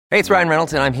Hey, it's Ryan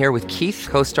Reynolds, and I'm here with Keith,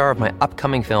 co-star of my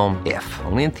upcoming film, If,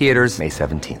 only in theaters May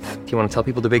 17th. Do you want to tell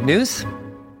people the big news?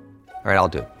 All right, I'll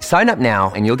do it. Sign up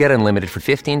now and you'll get unlimited for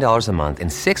 $15 a month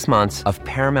and 6 months of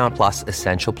Paramount Plus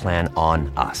Essential Plan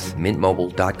on us.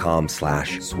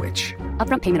 MintMobile.com/switch.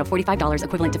 Upfront payment of $45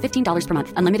 equivalent to $15 per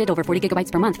month. Unlimited over 40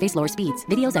 gigabytes per month. Face lower speeds.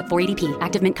 Videos at 480p.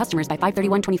 Active Mint customers by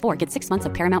 531.24 get 6 months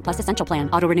of Paramount Plus Essential Plan.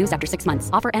 Auto renews after 6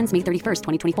 months. Offer ends May 31st,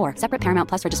 2024. Separate Paramount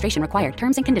Plus registration required.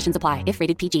 Terms and conditions apply if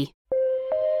rated PG.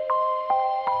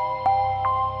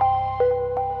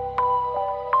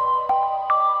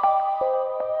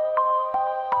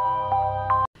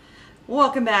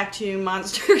 Welcome back to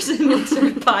Monsters and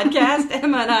Mystery Podcast.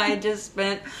 Emma and I just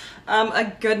spent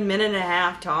a good minute and a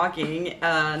half talking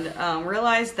and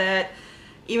realized that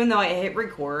even though I hit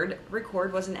record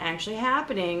wasn't actually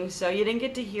happening, so you didn't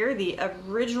get to hear the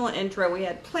original intro we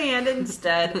had planned.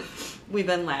 Instead, we've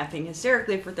been laughing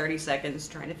hysterically for 30 seconds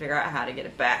trying to figure out how to get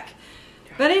it back.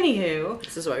 But anywho...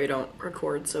 This is why we don't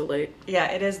record so late. Yeah,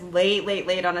 it is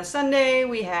late on a Sunday.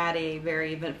 We had a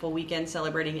very eventful weekend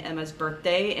celebrating Emma's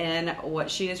birthday and what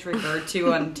she has referred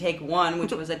to on take one,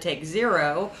 which was a take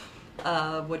zero.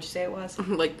 What'd you say it was?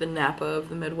 Like the Napa of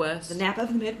the Midwest. The Napa of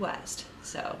the Midwest.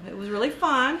 So, it was really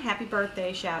fun. Happy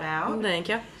birthday, shout out. Thank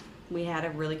you. We had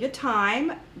a really good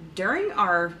time. During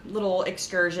our little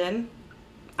excursion,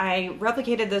 I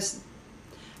replicated this...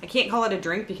 I can't call it a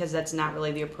drink because that's not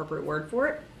really the appropriate word for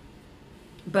it.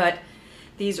 But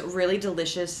these really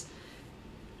delicious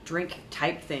drink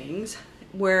type things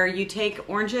where you take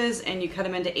oranges and you cut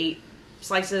them into 8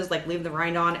 slices, like leave the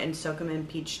rind on and soak them in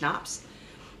peach schnapps.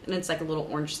 And it's like a little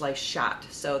orange slice shot.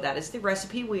 So that is the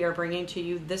recipe we are bringing to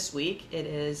you this week. It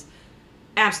is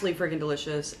absolutely freaking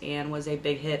delicious and was a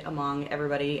big hit among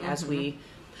everybody as we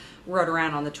rode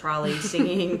around on the trolley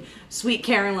singing Sweet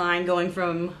Caroline, going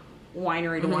from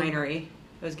winery to winery.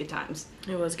 It was good times.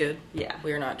 It was good. Yeah.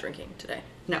 We are not drinking today.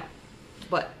 No.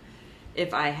 But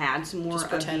if I had some more of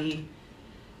the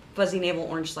fuzzy navel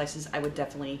orange slices, I would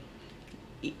definitely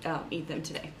eat them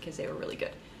today because they were really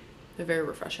good. They're very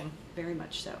refreshing. Very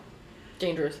much so.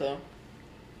 Dangerous though.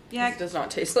 Yeah. It does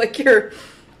not taste like you're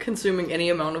consuming any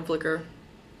amount of liquor.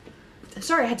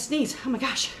 Sorry, I had to sneeze. Oh my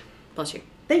gosh. Bless you.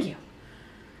 Thank you.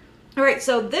 All right,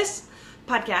 so this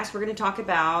podcast, we're going to talk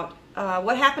about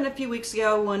what happened a few weeks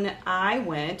ago when I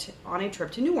went on a trip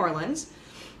to New Orleans.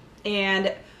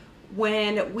 And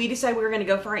when we decided we were going to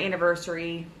go for our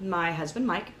anniversary, my husband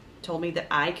Mike told me that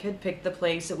I could pick the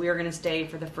place that we were going to stay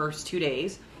for the first 2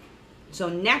 days. So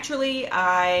naturally,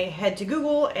 I head to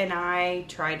Google and I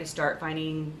tried to start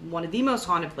finding one of the most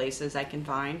haunted places I can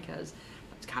find because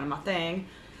that's kind of my thing.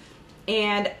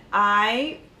 And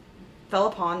I fell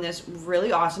upon this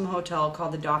really awesome hotel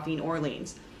called the Dauphine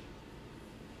Orleans.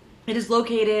 It is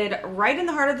located right in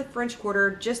the heart of the French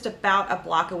Quarter, just about a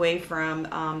block away from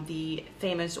the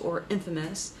famous or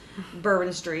infamous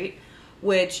Bourbon Street,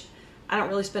 which I don't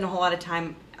really spend a whole lot of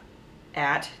time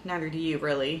at. Neither do you,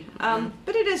 really.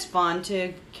 But it is fun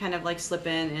to kind of like slip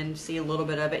in and see a little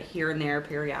bit of it here and there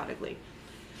periodically.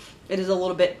 It is a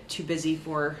little bit too busy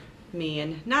for me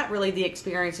and not really the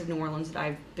experience of New Orleans that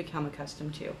I've become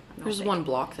accustomed to. There's one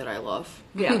block that I love.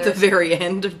 Yeah, at the very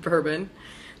end of Bourbon.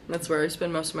 That's where I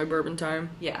spend most of my bourbon time.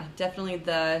 Yeah, definitely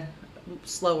the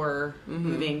slower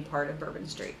moving part of Bourbon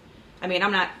Street. I mean,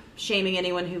 I'm not shaming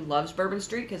anyone who loves Bourbon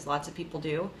Street because lots of people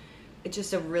do. It's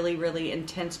just a really, really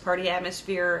intense party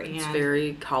atmosphere. And it's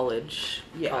very college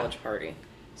party.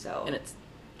 So, and it's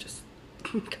just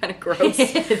kind of gross,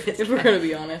 if we're going to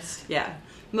be honest. Yeah.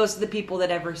 Most of the people that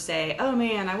ever say, oh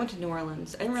man, I went to New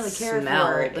Orleans, I didn't really care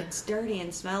for it, it's dirty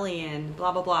and smelly and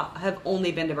blah, blah, blah, have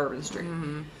only been to Bourbon Street.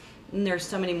 And there's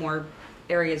so many more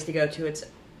areas to go to. It's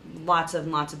lots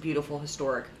and lots of beautiful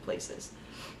historic places.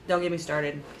 Don't get me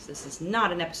started, because this is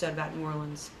not an episode about New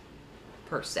Orleans,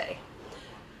 per se.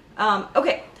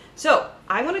 Okay, so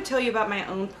I want to tell you about my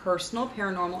own personal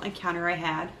paranormal encounter I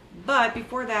had, but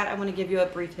before that, I want to give you a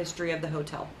brief history of the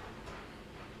hotel.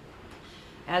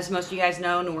 As most of you guys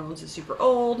know, New Orleans is super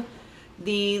old.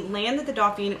 The land that the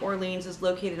Dauphine Orleans is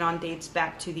located on dates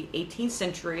back to the 18th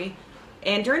century.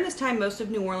 And during this time, most of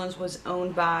New Orleans was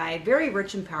owned by very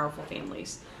rich and powerful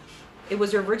families. It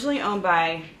was originally owned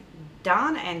by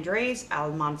Don Andres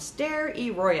Almonster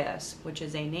y Royas, which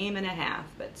is a name and a half,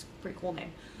 but it's a pretty cool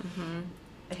name.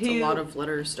 It's a lot of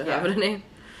letters to have in a name.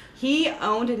 He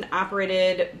owned and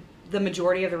operated the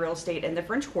majority of the real estate in the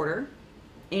French Quarter.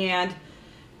 And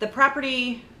the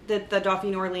property that the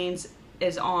Dauphine Orleans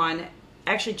is on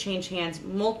actually changed hands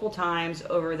multiple times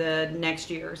over the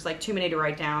next years. Like too many to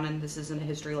write down, and this isn't a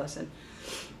history lesson.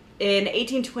 In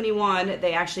 1821,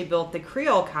 they actually built the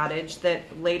Creole cottage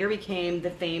that later became the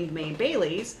famed May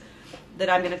Baileys that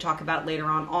I'm going to talk about later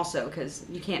on also, because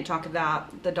you can't talk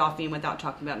about the Dauphine without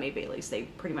talking about May Baileys. They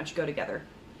pretty much go together.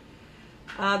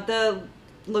 The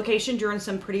location drew in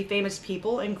some pretty famous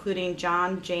people, including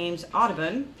John James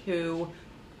Audubon, who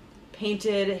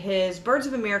painted his Birds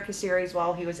of America series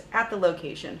while he was at the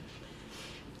location.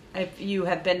 If you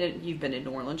have you've been in New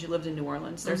Orleans, you lived in New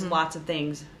Orleans, there's lots of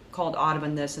things called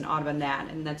Audubon this and Audubon that,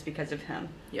 and that's because of him.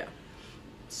 Yeah.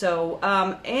 So,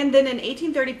 and then in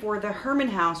 1834, the Herman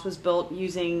House was built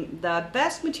using the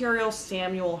best materials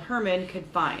Samuel Herman could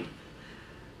find.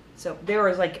 So there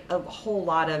was like a whole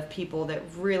lot of people that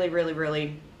really, really,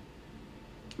 really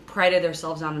prided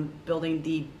themselves on building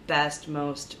the best,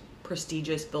 most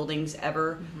prestigious buildings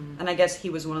ever. And I guess he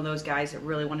was one of those guys that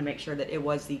really wanted to make sure that it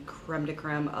was the creme de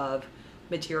creme of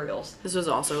materials. This was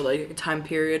also like a time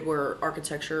period where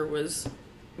architecture was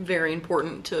very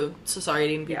important to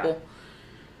society and people.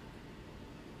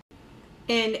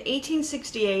 In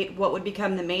 1868, what would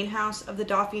become the main house of the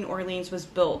Dauphine Orleans was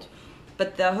built,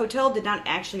 but the hotel did not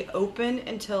actually open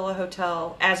until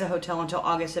as a hotel until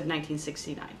August of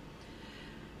 1969.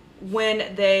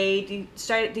 When they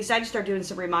decided to start doing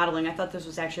some remodeling, I thought this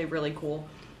was actually really cool.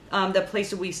 The place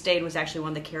that we stayed was actually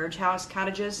one of the carriage house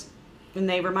cottages, and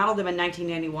they remodeled them in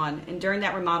 1991. And during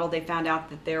that remodel, they found out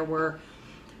that there were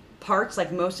parts,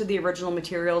 like most of the original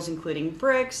materials, including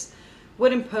bricks,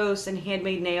 wooden posts, and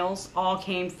handmade nails, all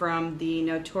came from the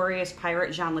notorious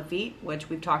pirate Jean Lafitte, which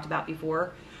we've talked about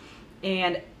before.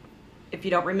 And if you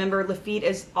don't remember, Lafitte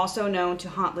is also known to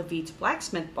haunt Lafitte's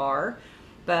blacksmith bar,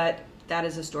 but that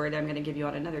is a story that I'm going to give you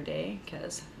on another day,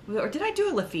 or did I do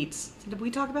a Lafitte's? Did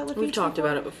we talk about Lafitte's? We've talked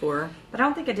about it before. But I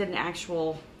don't think I did an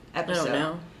actual episode. I don't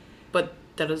know. But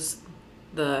that is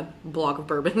the block of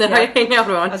bourbon that I hang out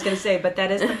on. I was going to say, but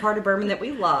that is the part of bourbon that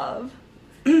we love.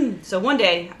 So one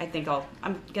day, I think I'm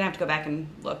going to have to go back and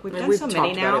look. We've done so many now.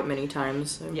 We've talked about it many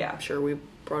times. I'm sure we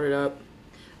brought it up.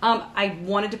 I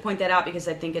wanted to point that out because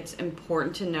I think it's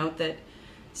important to note that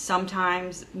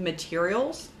sometimes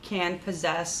materials can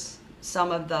possess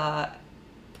some of the, I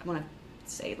want to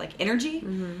say, like, energy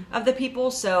of the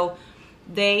people. So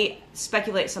they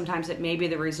speculate sometimes that maybe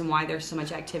the reason why there's so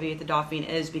much activity at the Dauphine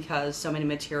is because so many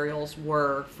materials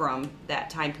were from that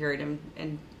time period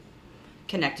and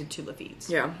connected to Lafitte's.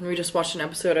 Yeah, we just watched an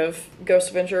episode of Ghost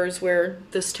Adventures where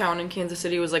this town in Kansas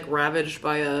City was like ravaged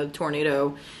by a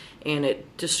tornado, and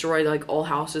it destroyed like all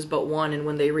houses but one. And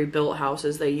when they rebuilt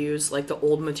houses, they used like the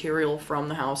old material from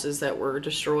the houses that were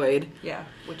destroyed. Yeah,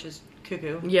 which is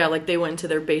cuckoo. Yeah, like they went into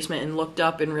their basement and looked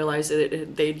up and realized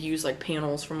that they'd used like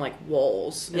panels from like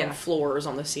walls and floors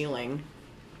on the ceiling,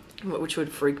 which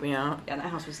would freak me out. Yeah, that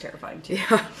house was terrifying too.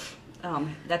 Yeah.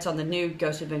 That's on the new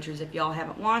Ghost Adventures. If y'all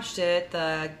haven't watched it,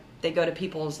 they go to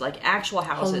people's like actual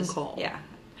houses. Home call. Yeah,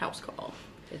 house call.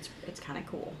 It's kind of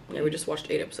cool. Yeah, we just watched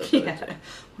 8 episodes. Yeah,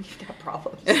 we've got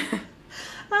problems.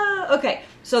 Okay,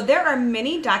 so there are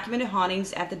many documented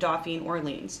hauntings at the Dauphine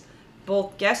Orleans.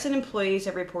 Both guests and employees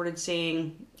have reported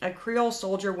seeing a Creole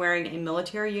soldier wearing a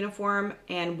military uniform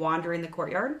and wandering the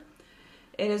courtyard.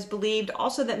 It is believed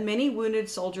also that many wounded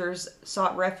soldiers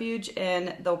sought refuge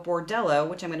in the bordello,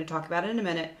 which I'm going to talk about in a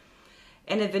minute,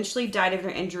 and eventually died of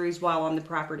their injuries while on the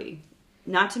property.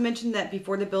 Not to mention that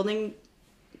before the building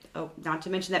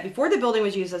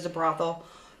was used as a brothel,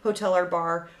 hotel, or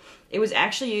bar, it was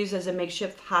actually used as a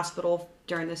makeshift hospital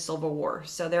during the Civil War.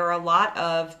 So there are a lot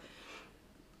of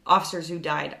officers who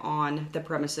died on the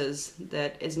premises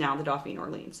that is now the Dauphine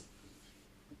Orleans.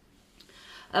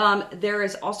 There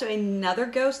is also another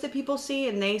ghost that people see,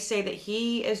 and they say that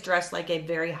he is dressed like a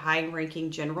very high-ranking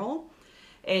general,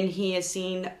 and he is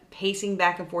seen pacing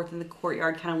back and forth in the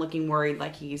courtyard, kind of looking worried,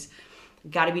 like he's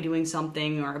got to be doing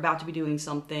something or about to be doing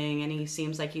something, and he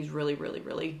seems like he's really, really,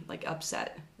 really like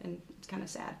upset, and it's kind of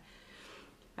sad.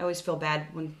 I always feel bad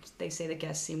when they say the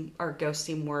ghosts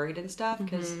seem worried and stuff,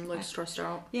 because like stressed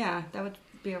out. Yeah, that would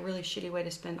be a really shitty way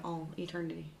to spend all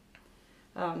eternity.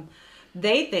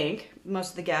 They think, most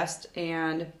of the guests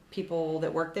and people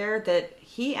that work there, that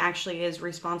he actually is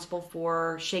responsible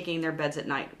for shaking their beds at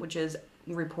night, which is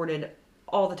reported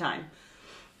all the time.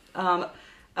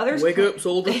 Others wake up,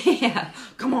 soldier. Yeah,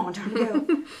 come on, time to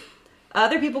go.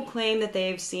 Other people claim that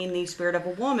they've seen the spirit of a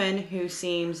woman who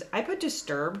seems, I put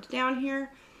disturbed down here,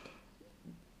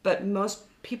 but most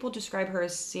people describe her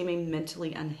as seeming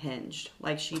mentally unhinged.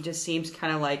 Like she just seems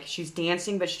kind of like she's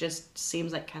dancing, but she just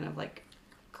seems like kind of like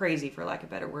crazy, for lack of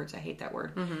better words. I hate that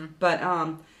word. But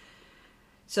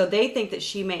so they think that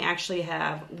she may actually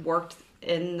have worked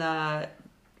in the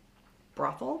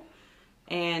brothel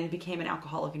and became an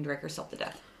alcoholic and drank herself to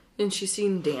death. And she's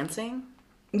seen dancing?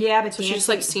 Yeah, but so she's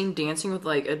like seen dancing with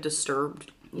like a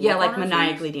disturbed yeah, like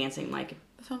maniacally dancing. Like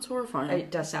that sounds horrifying. It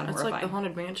does sound horrifying. It's like the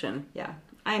Haunted Mansion. Yeah,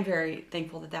 I am very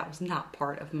thankful that was not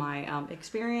part of my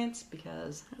experience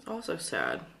because it's also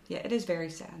sad. Yeah, it is very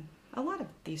sad. A lot of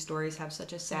these stories have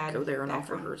such a sad. Go there and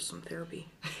background. offer her some therapy.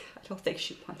 I don't think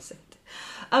she wants it.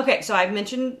 Okay, so I've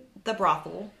mentioned the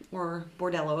brothel or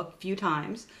bordello a few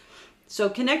times. So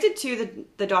connected to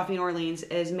the Dauphine, Orleans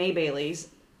is May Baily's.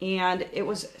 And it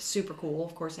was super cool.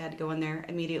 Of course, I had to go in there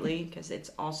immediately because it's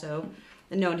also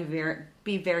known to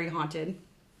be very haunted.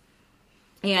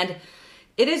 And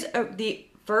it is the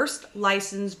first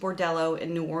licensed bordello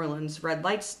in New Orleans, red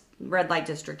light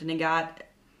district, and it got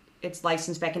its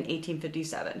license back in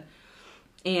 1857.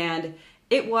 And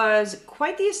it was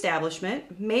quite the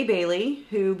establishment. May Baily,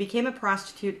 who became a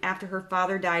prostitute after her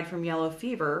father died from yellow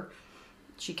fever,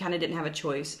 she kind of didn't have a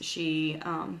choice. She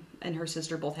and her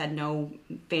sister both had no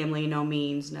family, no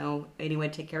means, no any way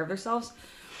to take care of themselves.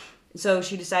 So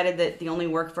she decided that the only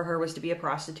work for her was to be a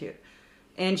prostitute.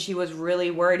 And she was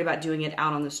really worried about doing it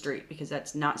out on the street because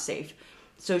that's not safe.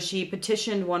 So she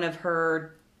petitioned one of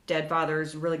her dead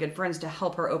father's really good friends to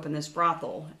help her open this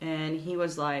brothel. And he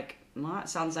was like, well, that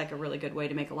sounds like a really good way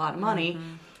to make a lot of money.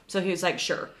 Mm-hmm. So he was like,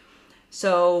 sure.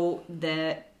 So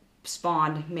that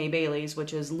spawned May Baily's,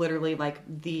 which is literally like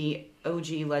the OG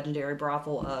legendary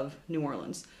brothel of New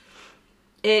Orleans.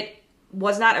 It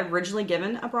was not originally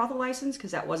given a brothel license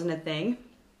because that wasn't a thing.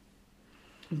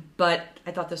 But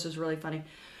I thought this was really funny.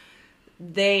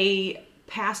 They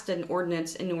passed an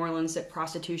ordinance in New Orleans that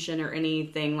prostitution or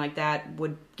anything like that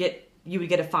you would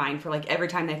get a fine for like every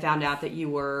time they found out that you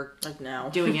were like now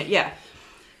doing it. Yeah.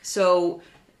 So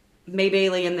May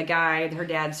Baily and the guy, her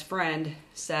dad's friend,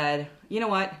 said, you know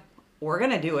what? We're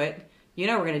going to do it. You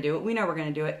know we're going to do it. We know we're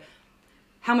going to do it.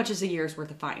 How much is a year's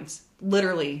worth of fines?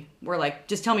 Literally, we're like,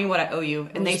 just tell me what I owe you.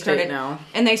 And they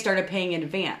started paying in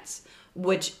advance,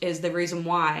 which is the reason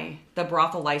why the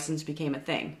brothel license became a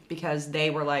thing. Because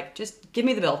they were like, just give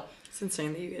me the bill. It's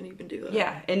insane that you can even do that.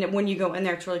 Yeah, and when you go in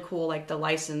there, it's really cool. Like, the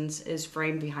license is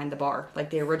framed behind the bar. Like,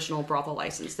 the original brothel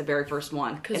license, the very first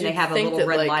one. And they have a little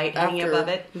red light hanging above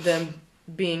it. Them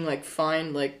being, like,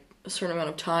 fined, like, a certain amount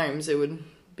of times, it would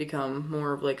become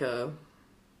more of, like, a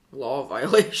law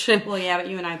violation. Well, yeah, but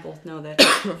you and I both know that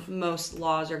most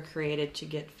laws are created to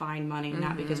get fined money,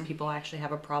 not because people actually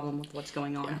have a problem with what's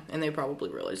going on. Yeah, and they probably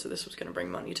realized that this was going to bring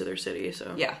money to their city,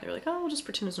 so yeah, they were like, oh, we'll just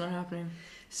pretend it's not happening.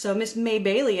 So Miss May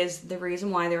Baily is the reason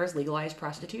why there was legalized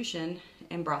prostitution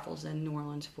and brothels in New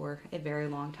Orleans for a very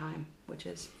long time, which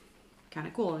is kind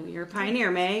of cool. And you're a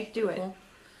pioneer, May. Do it. Cool.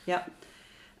 Yep.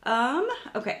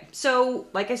 Okay, so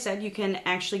like I said, you can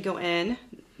actually go in.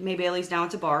 May Baily's now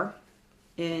it's a bar,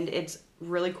 and it's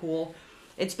really cool.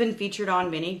 It's been featured on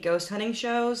many ghost hunting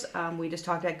shows. We just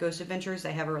talked about Ghost Adventures.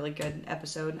 They have a really good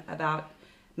episode about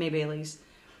May Baily's.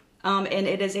 And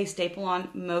it is a staple on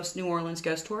most New Orleans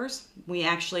ghost tours. We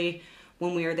actually,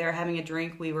 when we were there having a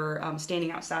drink, we were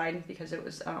standing outside because it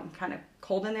was kind of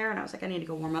cold in there. And I was like, I need to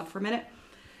go warm up for a minute.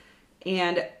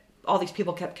 And all these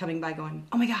people kept coming by going,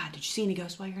 oh my God, did you see any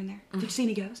ghosts while you're in there? Did you see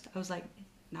any ghosts? I was like,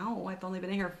 no, I've only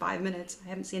been in here 5 minutes. I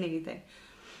haven't seen anything.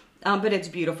 But it's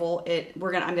beautiful.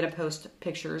 I'm gonna post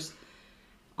pictures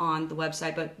on the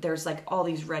website, but there's like all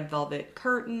these red velvet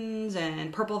curtains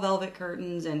and purple velvet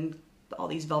curtains and all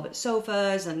these velvet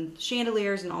sofas and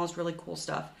chandeliers and all this really cool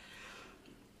stuff.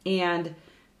 And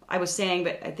I was saying,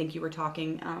 but I think you were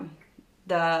talking,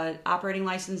 the operating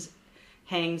license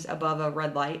hangs above a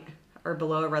red light or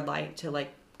below a red light to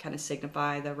like kind of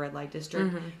signify the red light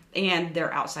district, and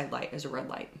their outside light is a red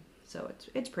light. So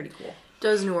it's pretty cool.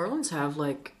 Does New Orleans have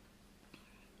like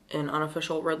an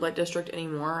unofficial red light district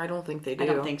anymore? I don't think they do. I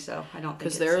don't think so. I don't think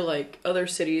because there are like other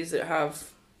cities that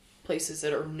have places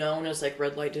that are known as like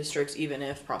red light districts, even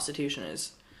if prostitution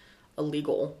is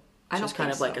illegal. It's just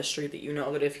kind of like a street that you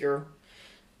know that if you're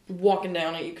walking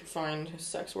down it, you could find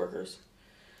sex workers.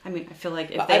 I mean, I feel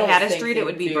like if they had a street, it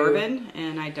would be Bourbon,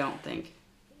 and I don't think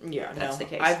that's the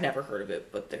case. I've never heard of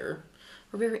it, but there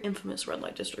are very infamous red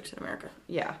light districts in America.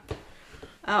 Yeah.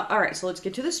 All right, so let's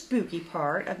get to the spooky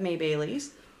part of May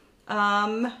Baily's.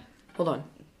 Hold on.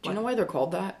 Do you know why they're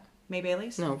called that? May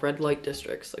Baily's? No, red light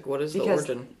districts. Like, what is the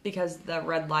origin? Because the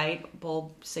red light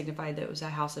bulb signified that it was a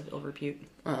house of ill repute.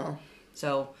 Oh.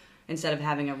 So instead of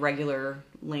having a regular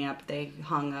lamp, they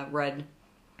hung a red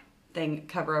thing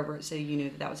cover over it so you knew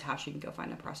that was how she could go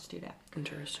find a prostitute at.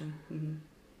 Interesting. Mm-hmm.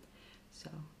 So,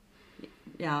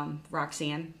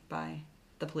 Roxanne by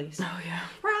the Police. Oh, yeah.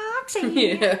 Roxanne!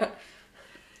 Yeah.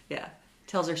 Yeah.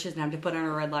 Tells her she doesn't have to put on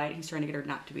a red light. He's trying to get her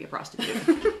not to be a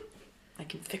prostitute. I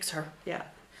can fix her. Yeah.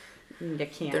 You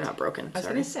can't. They're not broken. I was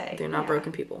going to say. They're not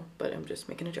broken people, but I'm just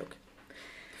making a joke.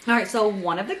 All right, so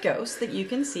one of the ghosts that you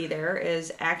can see there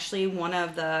is actually one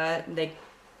of the, they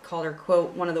called her,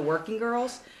 quote, one of the working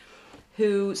girls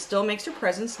who still makes her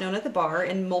presence known at the bar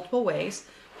in multiple ways.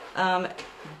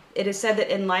 It is said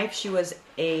that in life she was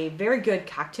a very good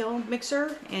cocktail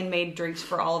mixer and made drinks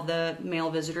for all of the male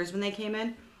visitors when they came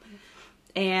in.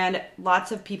 And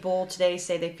lots of people today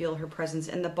say they feel her presence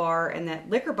in the bar and that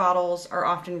liquor bottles are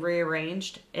often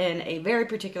rearranged in a very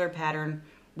particular pattern,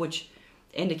 which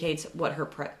indicates what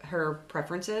her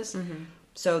preference is. Mm-hmm.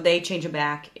 So they change them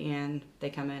back and they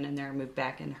come in and they're moved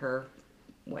back in her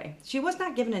way. She was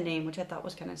not given a name, which I thought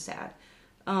was kind of sad.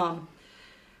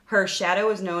 Her shadow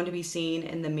is known to be seen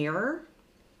in the mirror.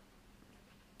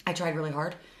 I tried really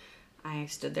hard. I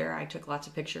stood there. I took lots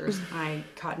of pictures. I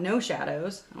caught no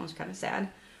shadows. That was kind of sad.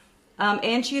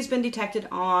 And she has been detected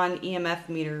on EMF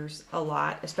meters a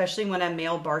lot, especially when a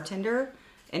male bartender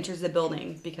enters the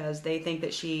building because they think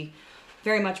that she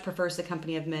very much prefers the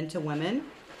company of men to women.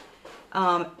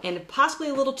 And possibly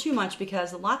a little too much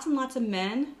because lots and lots of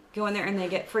men go in there and they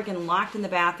get freaking locked in the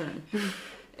bathroom.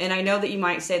 And I know that you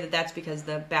might say that that's because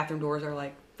the bathroom doors are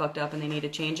like fucked up and they need to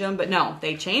change them. But no,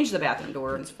 they changed the bathroom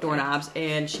doorknobs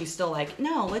and she's still like,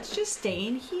 no, let's just stay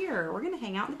in here. We're going to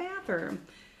hang out in the bathroom.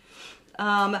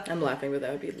 I'm laughing, but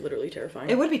that would be literally terrifying.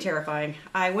 It would be terrifying.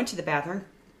 I went to the bathroom.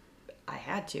 I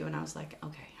had to, and I was like,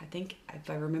 okay, I think if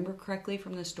I remember correctly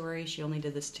from the story, she only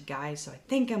did this to guys, so I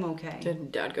think I'm okay.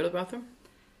 Did Dad go to the bathroom?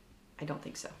 I don't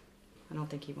think so. I don't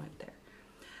think he went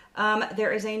there.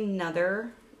 There is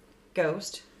another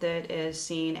ghost that is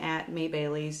seen at May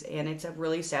Baily's, and it's a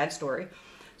really sad story.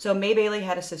 So May Baily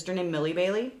had a sister named Millie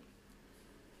Baily,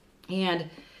 and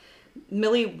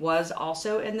Millie was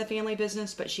also in the family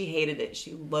business, but she hated it.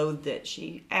 She loathed it.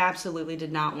 She absolutely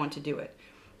did not want to do it.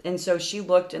 And so she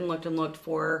looked and looked and looked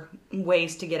for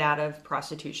ways to get out of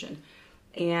prostitution.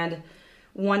 And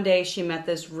one day she met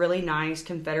this really nice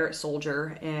Confederate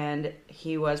soldier, and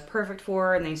he was perfect for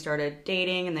her, and they started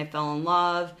dating, and they fell in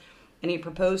love, and he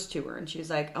proposed to her. And she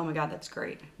was like, oh my God, that's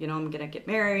great. You know, I'm going to get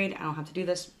married. I don't have to do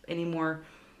this anymore.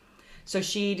 So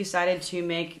she decided to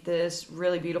make this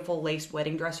really beautiful lace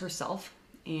wedding dress herself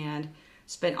and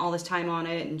spent all this time on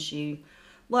it, and she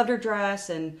loved her dress.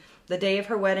 And the day of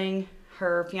her wedding,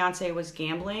 her fiance was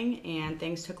gambling and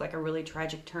things took like a really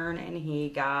tragic turn and he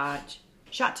got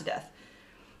shot to death.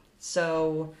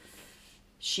 So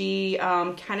she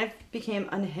kind of became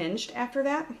unhinged after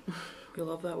that. We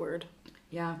love that word.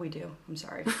 Yeah, we do. I'm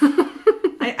sorry.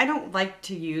 I don't like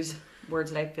to use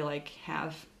words that I feel like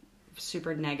have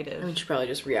super negative. I mean, she probably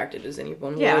just reacted as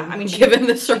anyone would. Yeah, I mean, given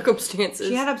the circumstances.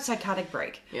 She had a psychotic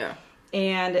break. Yeah.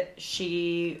 And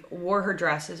she wore her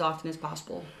dress as often as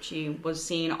possible. She was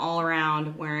seen all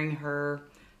around wearing her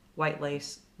white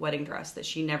lace wedding dress that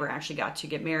she never actually got to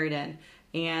get married in.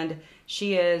 And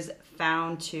she is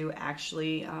found to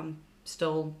actually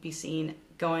still be seen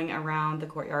going around the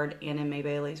courtyard and in May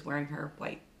Baily's wearing her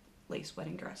white lace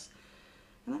wedding dress.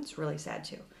 And that's really sad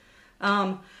too.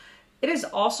 It is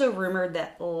also rumored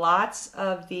that lots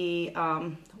of the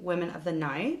women of the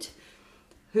night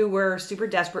who were super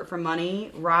desperate for money,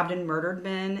 robbed and murdered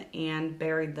men, and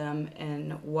buried them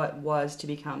in what was to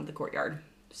become the courtyard.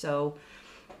 So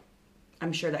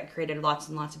I'm sure that created lots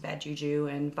and lots of bad juju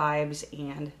and vibes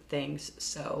and things.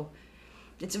 So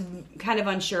it's kind of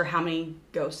unsure how many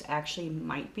ghosts actually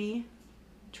might be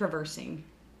traversing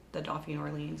the Dauphine,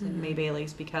 Orleans, and May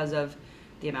Baily's because of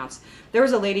the amounts. There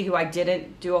was a lady who I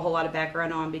didn't do a whole lot of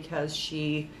background on because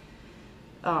she...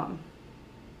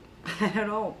 I don't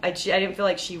know. I didn't feel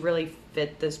like she really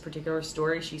fit this particular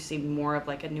story. She seemed more of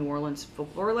like a New Orleans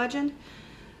folklore legend.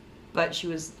 But she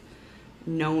was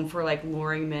known for like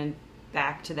luring men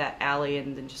back to that alley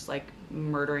and then just like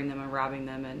murdering them and robbing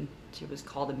them. And she was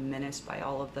called a menace by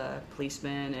all of the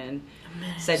policemen and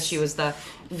said she was the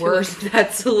worst. Like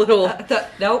that's a little...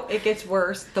 No, it gets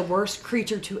worse. The worst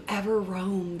creature to ever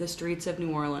roam the streets of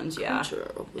New Orleans. Yeah.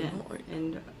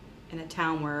 And in a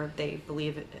town where they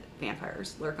believe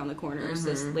vampires lurk on the corners.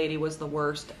 This lady was the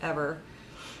worst ever.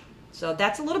 So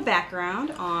that's a little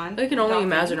background on... I can only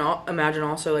imagine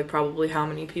also like probably how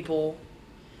many people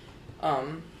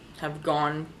have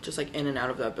gone just like in and out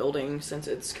of that building since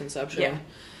its conception. Yeah.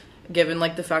 Given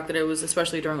like the fact that it was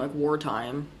especially during like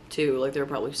wartime too, like there were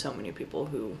probably so many people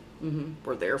who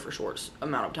were there for short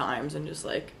amount of times and just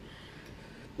like...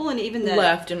 Well, and even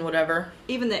left and whatever.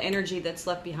 Even the energy that's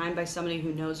left behind by somebody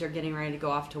who knows they're getting ready to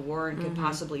go off to war and could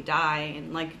possibly die,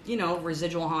 and like, you know,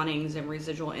 residual hauntings and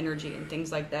residual energy and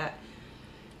things like that.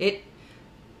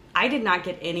 I did not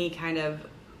get any kind of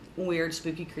weird,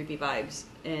 spooky, creepy vibes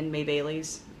in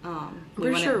Bailey's. We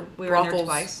were there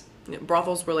twice.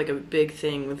 Brothels were like a big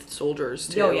thing with soldiers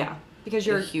too. Oh yeah, because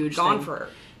you're huge gone thing. for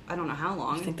I don't know how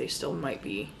long. I think they still might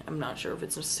be. I'm not sure if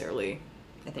it's necessarily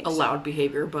I think allowed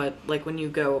behavior, but like when you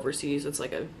go overseas, it's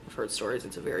like I've heard stories.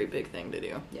 It's a very big thing to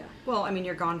do. Yeah. Well, I mean,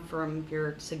 you're gone from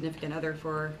your significant other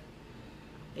for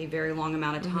a very long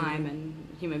amount of time, and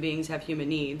human beings have human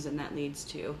needs, and that leads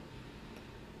to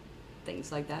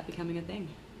things like that becoming a thing.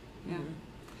 Yeah.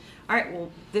 All right,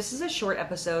 well, this is a short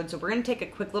episode, so we're going to take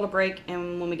a quick little break,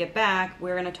 and when we get back,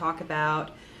 we're going to talk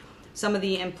about some of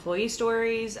the employee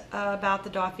stories about the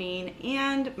Dauphine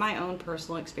and my own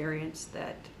personal experience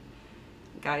that,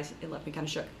 guys, it left me kind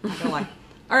of shook, not going to lie.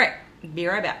 All right, be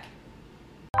right back.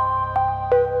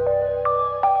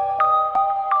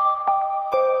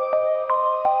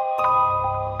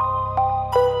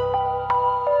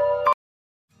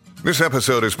 This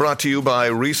episode is brought to you by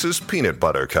Reese's Peanut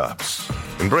Butter Cups.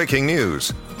 In breaking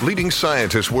news, leading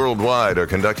scientists worldwide are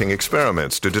conducting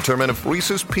experiments to determine if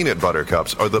Reese's Peanut Butter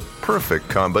Cups are the perfect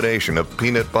combination of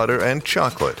peanut butter and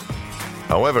chocolate.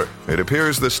 However, it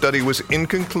appears the study was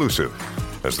inconclusive,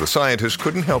 as the scientists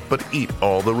couldn't help but eat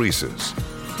all the Reese's.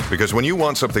 Because when you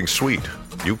want something sweet,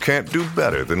 you can't do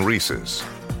better than Reese's.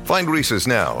 Find Reese's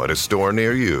now at a store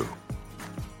near you.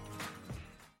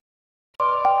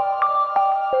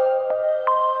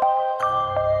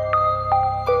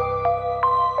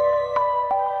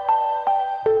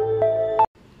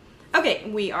 Okay,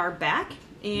 we are back,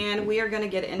 and we are going to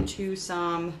get into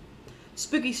some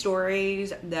spooky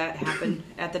stories that happened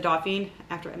at the Dauphine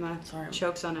after Emma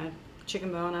chokes on a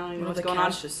chicken bone. I don't even know what's going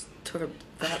on. Just took a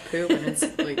fat poop, and it's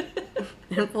like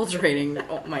infiltrating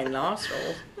my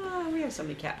nostrils. We have so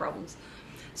many cat problems.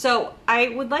 So I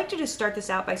would like to just start this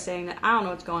out by saying that I don't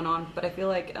know what's going on, but I feel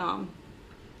like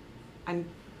I'm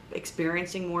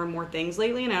experiencing more and more things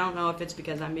lately, and I don't know if it's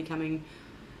because I'm becoming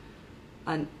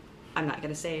I'm not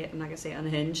going to say it. I'm not going to say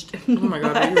unhinged. Oh my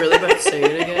god, are you really about to say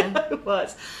it again? I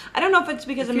was. I don't know if it's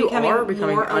because if I'm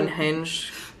becoming more unhinged,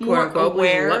 more quote unquote,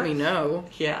 aware. Let me know.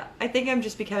 Yeah, I think I'm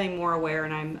just becoming more aware,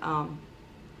 and I'm,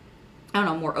 I don't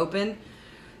know, more open.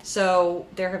 So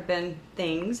there have been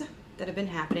things that have been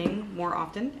happening more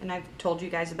often, and I've told you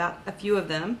guys about a few of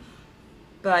them.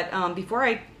 But before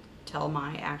I tell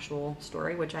my actual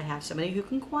story, which I have somebody who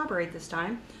can corroborate this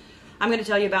time, I'm going to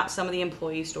tell you about some of the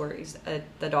employee stories at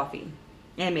the Dauphine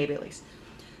and May Baily's.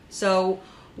 So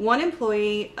one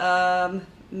employee,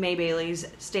 May Baily's,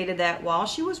 stated that while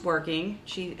she was working,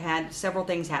 she had several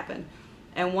things happen.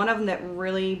 And one of them that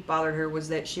really bothered her was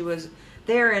that she was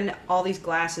there and all these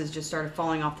glasses just started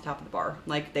falling off the top of the bar.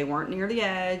 Like they weren't near the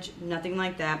edge, nothing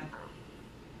like that.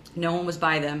 No one was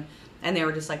by them. And they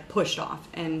were just like pushed off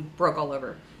and broke all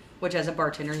over. Which as a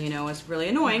bartender, you know, is really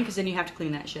annoying because then you have to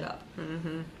clean that shit up.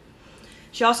 Mm-hmm.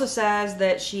 She also says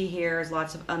that she hears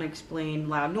lots of unexplained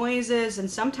loud noises,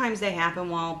 and sometimes they happen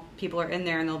while people are in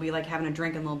there and they'll be like having a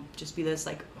drink and there'll just be this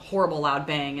like horrible loud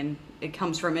bang, and it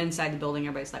comes from inside the building.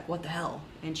 Everybody's like, what the hell?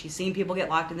 And she's seen people get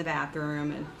locked in the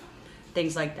bathroom and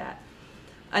things like that.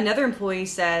 Another employee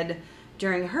said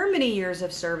during her many years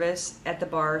of service at the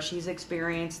bar, she's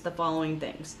experienced the following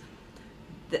things.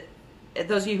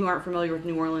 Those of you who aren't familiar with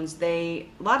New Orleans, a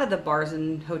lot of the bars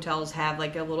and hotels have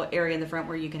like a little area in the front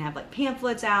where you can have like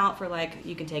pamphlets out for like,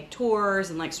 you can take tours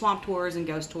and like swamp tours and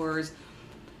ghost tours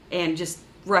and just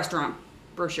restaurant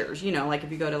brochures, you know, like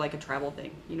if you go to like a travel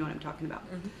thing, you know what I'm talking about.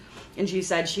 Mm-hmm. And she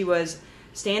said she was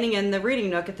standing in the reading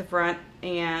nook at the front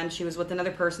and she was with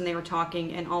another person, they were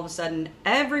talking, and all of a sudden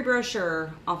every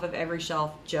brochure off of every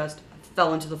shelf just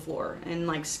fell into the floor and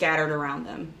like scattered around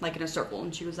them like in a circle,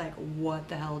 and she was like, what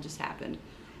the hell just happened?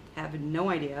 Have no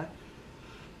idea.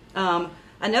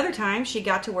 Another time she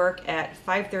got to work at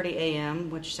 5:30 a.m.,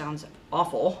 which sounds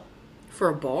awful for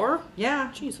a bar. Yeah,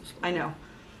 Jesus, I know.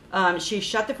 She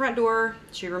shut the front door.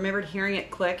 She remembered hearing it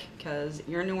click because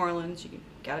you're in New Orleans, you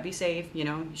gotta be safe, you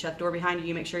know, you shut the door behind you,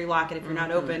 you make sure you lock it if you're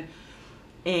not open.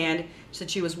 And she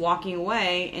said she was walking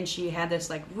away and she had this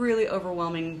like really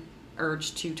overwhelming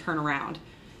urge to turn around,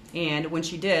 and when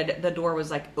she did, the door was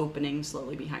like opening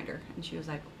slowly behind her, and she was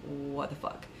like, what the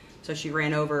fuck? So she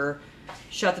ran over,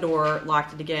 shut the door,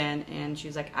 locked it again, and she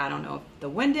was like, I don't know if the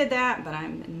wind did that, but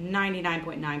I'm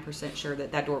 99.9% sure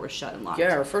that that door was shut and locked.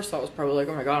 Yeah, her first thought was probably like,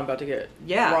 oh my god, I'm about to get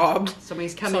robbed.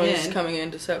 Somebody's coming in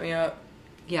to set me up.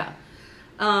 Yeah.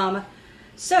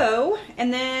 So,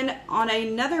 and then on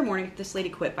another morning, this lady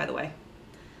quit, by the way.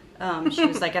 She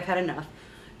was like, I've had enough.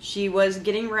 She was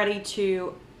getting ready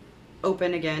to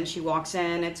open again. She walks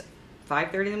in. It's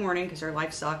 5:30 in the morning because her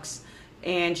life sucks.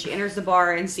 and she enters the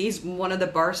bar and sees one of the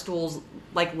bar stools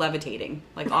like levitating,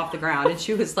 like off the ground, and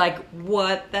she was like,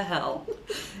 "What the hell?"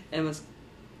 And was,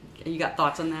 you got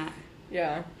thoughts on that?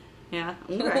 Yeah. Yeah,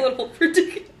 A little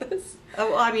ridiculous.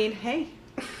 Oh, well, I mean, hey,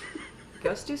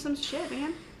 ghosts do some shit,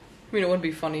 man. I mean, it wouldn't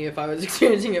be funny if I was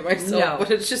experiencing it myself, No.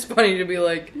 but it's just funny to be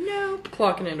like, Nope.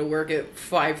 clocking into work at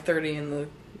 5:30 in the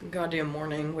goddamn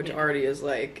morning, which already is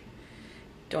like,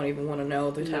 don't even want to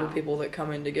know the type of people that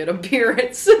come in to get a beer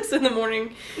at 6 in the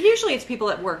morning. Usually it's people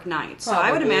that work nights, so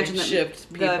I would imagine that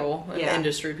shift people, and yeah,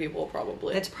 industry people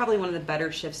probably. it's probably one of the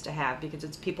better shifts to have because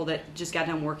it's people that just got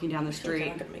done working down the I feel like street. you're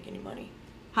not gonna make any money.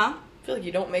 Huh? I feel like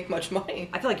you don't make much money.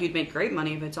 I feel like you'd make great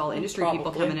money if it's all industry people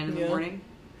Probably, coming in the morning.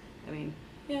 I mean,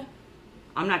 Yeah.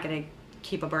 I'm not going to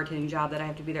keep a bartending job that I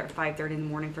have to be there at 5:30 in the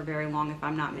morning for very long if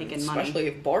I'm not making money. Especially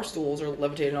if bar stools are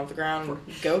levitating off the ground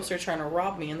and ghosts are trying to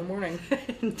rob me in the morning.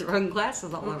 And throwing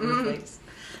glasses all over the place.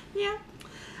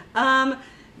 Yeah.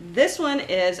 This one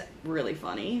is really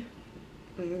funny.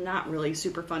 Not really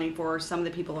super funny for some of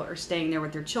the people that are staying there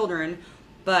with their children,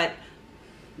 but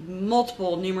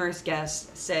numerous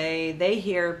guests say they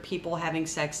hear people having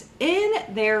sex in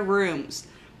their rooms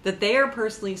that they are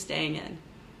personally staying in.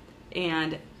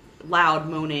 And loud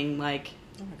moaning, like,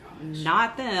 Oh my gosh.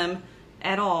 not them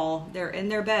at all. They're in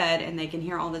their bed and they can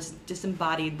hear all this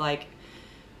disembodied, like,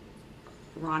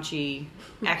 raunchy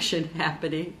action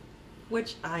happening,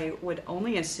 which I would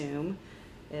only assume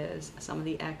is some of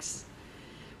the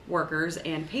ex-workers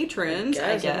and patrons,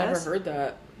 I guess. I've never heard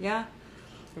that. Yeah.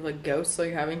 They're like ghosts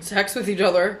like having sex with each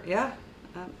other. Yeah.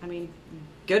 I mean,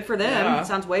 good for them. Yeah.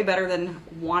 Sounds way better than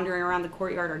wandering around the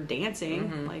courtyard or dancing.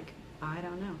 Mm-hmm. Like, I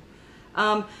don't know.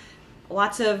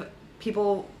 Lots of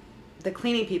people, the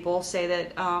cleaning people, say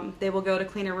that they will go to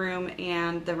clean a room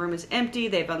and the room is empty.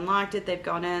 They've unlocked it. They've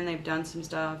gone in. They've done some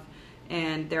stuff.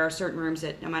 And there are certain rooms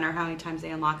that no matter how many times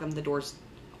they unlock them, the doors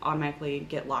automatically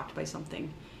get locked by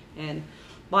something. And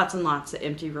lots of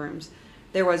empty rooms.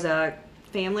 There was a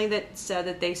family that said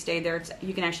that they stayed there.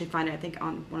 You can actually find it, I think,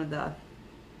 on one of the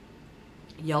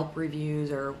Yelp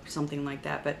reviews or something like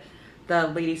that. But the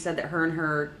lady said that her and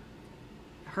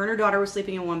her daughter were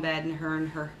sleeping in one bed, and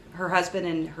her husband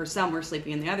and her son were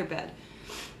sleeping in the other bed.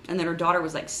 And then her daughter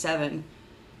was like 7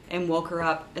 and woke her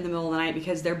up in the middle of the night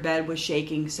because their bed was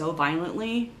shaking so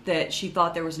violently that she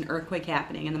thought there was an earthquake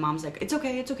happening. And the mom's like, it's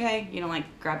okay. You know, like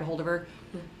grabbed a hold of her,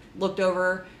 looked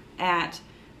over at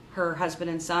her husband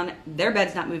and son. Their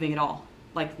bed's not moving at all.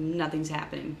 Like nothing's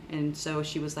happening. And so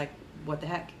she was like, what the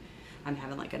heck? I'm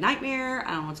having like a nightmare.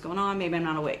 I don't know what's going on. Maybe I'm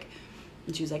not awake.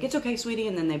 And she was like, it's okay, sweetie.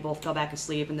 And then they both fell back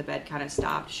asleep and the bed kind of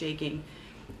stopped shaking.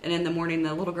 And in the morning,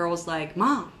 the little girl was like,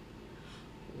 Mom,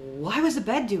 why was the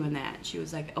bed doing that? She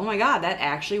was like, oh my God, that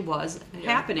actually was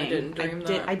happening. I didn't dream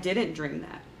that. I didn't dream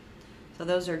that. So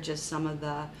those are just some of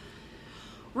the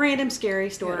random scary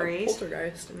stories.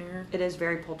 Poltergeist in here. It is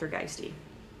very poltergeisty.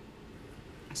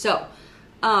 So,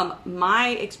 my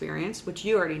experience, which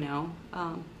you already know,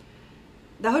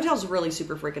 the hotel's really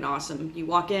super freaking awesome. You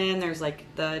walk in, there's like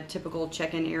the typical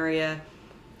check-in area,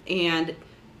 and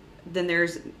then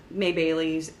there's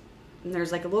Bailey's, and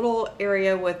there's like a little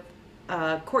area with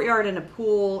a courtyard and a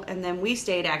pool, and then we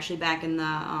stayed actually back in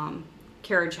the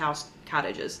carriage house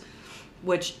cottages,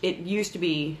 which it used to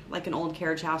be like an old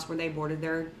carriage house where they boarded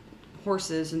their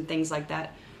horses and things like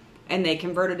that, and they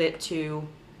converted it to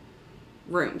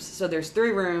rooms. So there's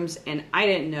 3 rooms, and I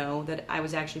didn't know that I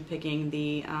was actually picking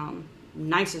the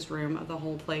nicest room of the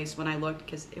whole place when I looked,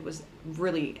 because it was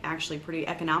really actually pretty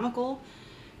economical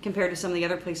compared to some of the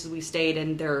other places we stayed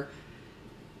in. Their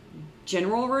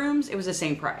general rooms, it was the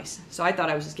same price. So I thought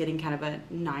I was just getting kind of a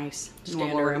nice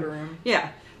normal Standard room.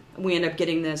 Yeah. We end up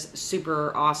getting this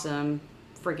super awesome,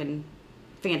 freaking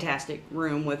fantastic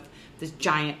room with this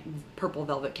giant purple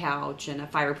velvet couch and a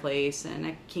fireplace and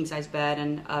a king-size bed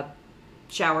and a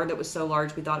shower that was so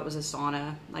large we thought it was a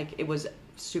sauna. Like, it was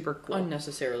super cool.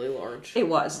 Unnecessarily large. It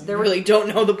was. There really don't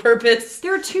know the purpose.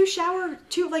 There were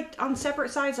two like on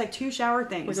separate sides, like 2 shower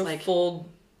things. Like a full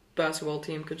basketball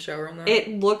team could shower in that.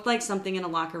 It looked like something in a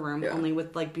locker room, Yeah. only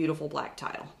with like beautiful black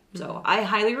tile. So I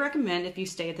highly recommend if you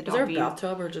stay at the Was there a Dauphine.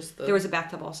 bathtub or just the... There was a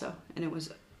bathtub also, and it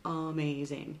was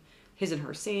amazing. His and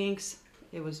her sinks.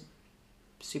 It was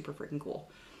super freaking cool.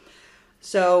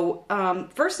 So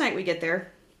first night we get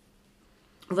there,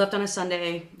 we left on a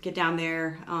Sunday, get down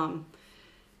there,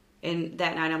 and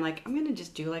that night I'm like, I'm gonna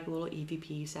just do like a little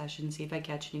EVP session, see if I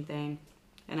catch anything.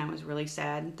 And I was really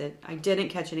sad that I didn't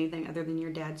catch anything other than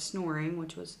your dad snoring,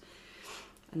 which was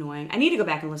annoying. I need to go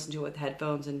back and listen to it with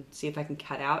headphones and see if I can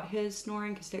cut out his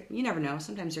snoring, because you never know.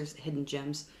 Sometimes there's hidden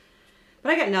gems.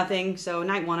 But I got nothing. So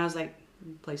night 1, I was like,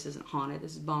 The place isn't haunted.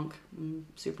 This is bunk. I'm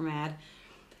super mad.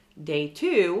 Day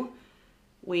 2,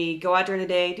 we go out during the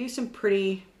day, do some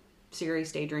pretty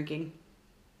serious day drinking.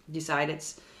 Decide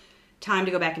it's time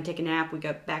to go back and take a nap. We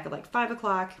go back at like 5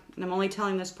 o'clock. And I'm only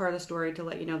telling this part of the story to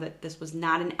let you know that this was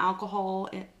not an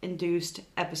alcohol-induced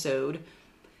episode.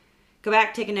 Go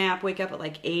back, take a nap, wake up at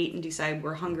like 8 and decide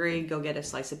we're hungry, go get a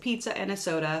slice of pizza and a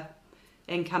soda,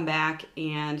 and come back.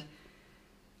 And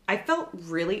I felt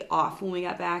really off when we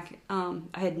got back. I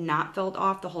had not felt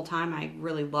off the whole time. I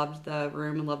really loved the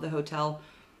room and loved the hotel,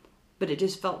 but it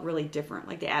just felt really different.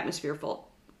 Like the atmosphere felt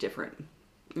different.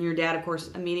 And your dad, of course,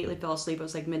 immediately fell asleep. It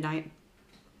was like midnight.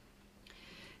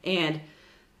 And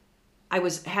I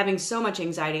was having so much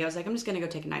anxiety. I was like, I'm just going to go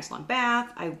take a nice long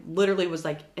bath. I literally was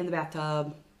like in the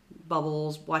bathtub,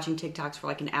 bubbles, watching TikToks for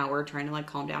like an hour, trying to like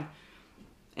calm down.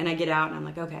 And I get out and I'm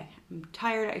like, okay, I'm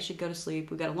tired. I should go to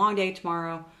sleep. We've got a long day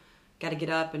tomorrow. Got to get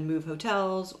up and move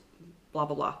hotels, blah,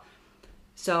 blah, blah.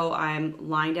 So I'm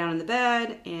lying down in the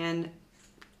bed, and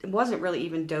it wasn't really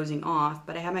even dozing off,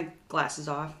 but I had my glasses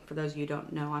off. For those of you who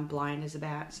don't know, I'm blind as a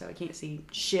bat, so I can't see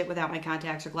shit without my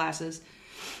contacts or glasses.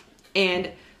 And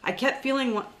I kept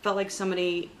feeling what felt like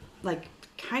somebody like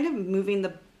kind of moving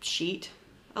the sheet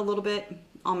a little bit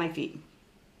on my feet.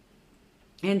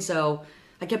 And so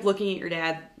I kept looking at your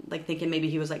dad, like thinking maybe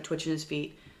he was like twitching his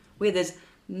feet. We had this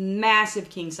massive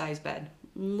king size bed,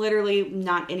 literally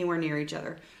not anywhere near each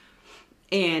other.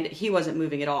 And he wasn't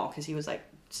moving at all because he was like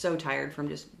so tired from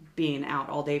just being out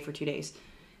all day for 2 days.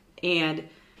 And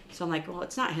so I'm like, well,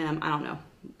 it's not him. I don't know.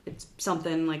 It's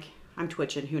something like I'm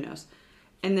twitching. Who knows?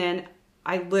 And then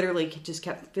I literally just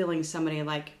kept feeling somebody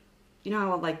like, you know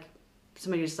how like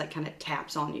somebody just like kind of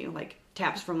taps on you, like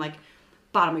taps from like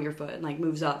bottom of your foot and like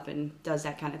moves up and does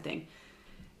that kind of thing.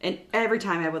 And every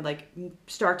time I would like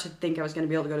start to think I was going to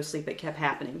be able to go to sleep, it kept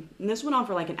happening. And this went on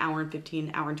for like an hour and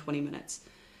 15, hour and 20 minutes.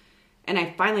 And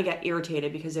I finally got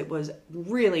irritated because it was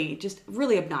really, just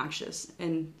really obnoxious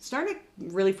and started to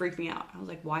really freak me out. I was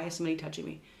like, why is somebody touching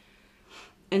me?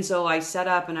 And so I sat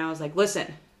up and I was like,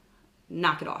 listen,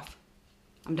 knock it off.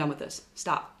 I'm done with this.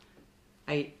 Stop.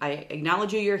 I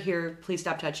acknowledge you're here. Please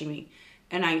stop touching me.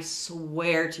 And I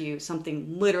swear to you,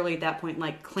 something literally at that point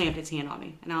like clamped its hand on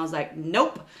me. And I was like,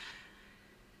 nope,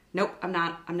 I'm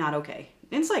not okay.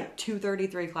 And it's like 2:30,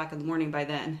 3 o'clock in the morning by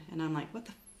then. And I'm like, what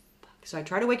the fuck? So I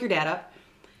try to wake your dad up.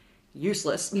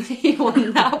 Useless. He will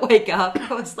not wake up.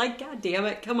 I was like, God damn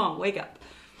it. Come on, wake up.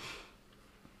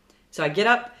 So I get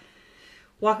up,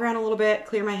 walk around a little bit,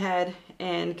 clear my head,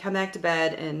 and come back to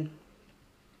bed. And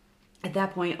at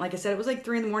that point, like I said, it was like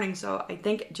 3 in the morning, so I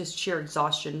think just sheer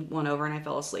exhaustion won over and I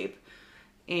fell asleep.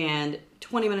 And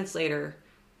 20 minutes later,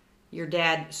 your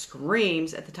dad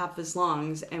screams at the top of his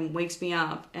lungs and wakes me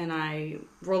up, and I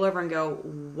roll over and go,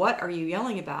 what are you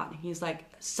yelling about? And he's like,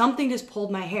 something just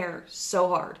pulled my hair so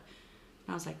hard.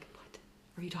 And I was like,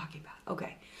 what are you talking about?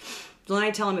 Okay. So then I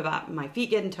tell him about my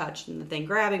feet getting touched and the thing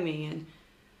grabbing me, and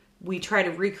we try to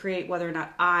recreate whether or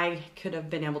not I could have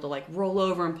been able to like roll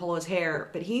over and pull his hair.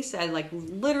 But he said like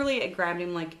literally it grabbed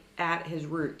him like at his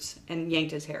roots and yanked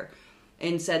his hair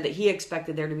and said that he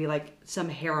expected there to be like some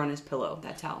hair on his pillow.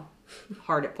 That's how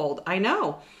hard it pulled. I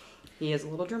know. He is a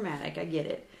little dramatic. I get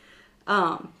it.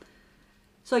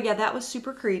 So yeah, that was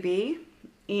super creepy.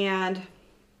 And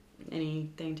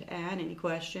anything to add? Any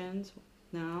questions?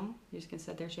 No? You're just going to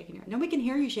sit there shaking your head. Nobody can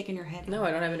hear you shaking your head. No,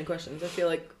 I don't have any questions. I feel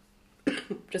like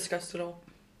discussed it all.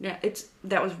 Yeah,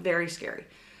 that was very scary.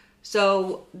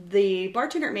 So the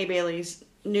bartender at Bailey's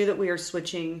knew that we were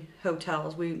switching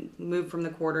hotels. We moved from the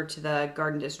Quarter to the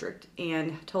Garden District,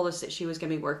 and told us that she was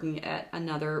going to be working at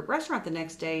another restaurant the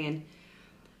next day, and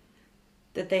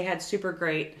that they had super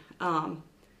great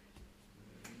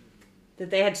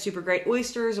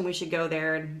oysters, and we should go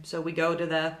there. And so we go to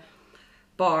the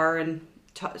bar and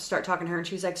start talking to her, and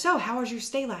she's like, so how was your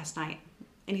stay last night?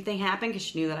 Anything happen? Because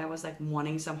she knew that I was like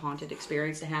wanting some haunted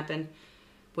experience to happen,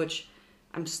 which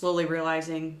I'm slowly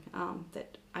realizing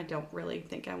that I don't really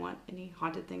think I want any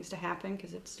haunted things to happen,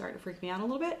 because it's starting to freak me out a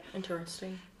little bit.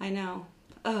 Interesting. I know.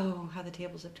 Oh, how the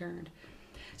tables have turned.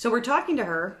 So we're talking to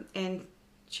her, and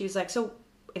she's like, so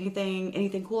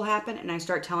anything cool happen? And I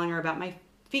start telling her about my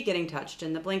feet getting touched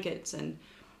and the blankets and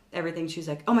everything. She's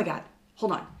like, oh my God,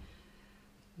 hold on.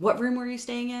 What room were you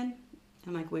staying in?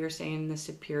 I'm like, we were staying in the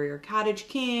Superior Cottage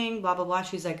King, blah, blah, blah.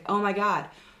 She's like, oh my God.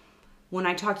 When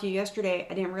I talked to you yesterday,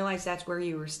 I didn't realize that's where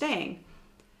you were staying.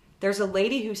 There's a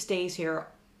lady who stays here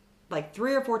like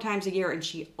 3 or 4 times a year, and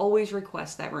she always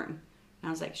requests that room. And I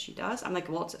was like, she does? I'm like,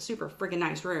 well, it's a super friggin'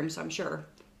 nice room, so I'm sure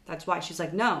that's why. She's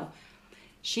like, no.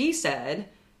 She said,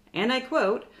 and I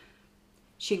quote,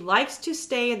 She likes to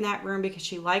stay in that room because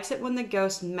she likes it when the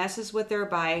ghost messes with her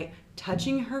by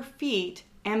touching her feet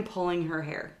and pulling her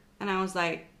hair. And I was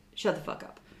like, shut the fuck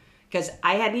up. Because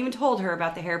I hadn't even told her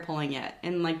about the hair pulling yet.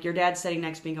 And like your dad's sitting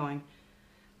next to me going,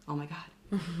 oh my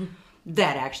God.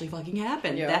 That actually fucking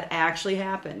happened. Yeah. That actually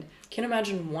happened. Can't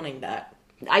imagine wanting that.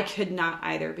 I could not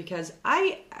either because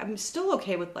I'm still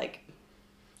okay with like...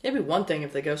 It'd be one thing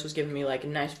if the ghost was giving me like a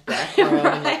nice back rub right?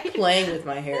 and like playing with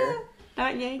my hair.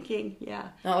 Not yanking, yeah.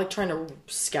 Not like trying to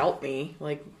scalp me.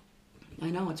 Like, I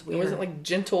know, it's weird. It wasn't like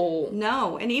gentle.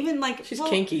 No, and even like... She's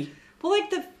kinky. Well,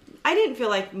 like I didn't feel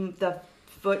like the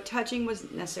foot touching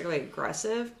was necessarily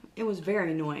aggressive. It was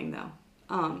very annoying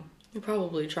though. You're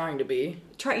probably trying to be.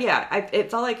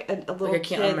 It felt like a little like I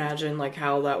can't kid. Imagine like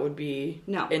how that would be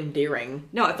endearing.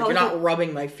 No, it felt like you're not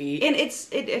rubbing my feet. And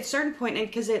at a certain point, and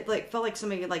because it like felt like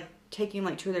somebody like taking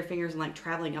like two of their fingers and like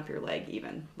traveling up your leg,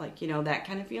 even like that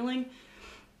kind of feeling,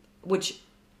 which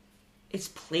it's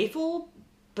playful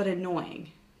but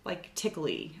annoying, like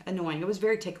tickly, annoying. It was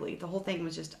very tickly. The whole thing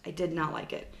was just I did not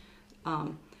like it.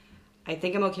 I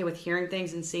think I'm okay with hearing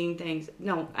things and seeing things.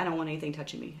 No, I don't want anything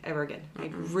touching me ever again.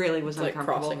 I really was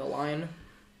uncomfortable. Like crossing a line.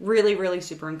 Really, really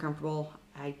super uncomfortable.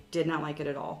 I did not like it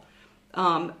at all.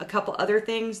 A couple other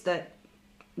things that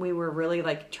we were really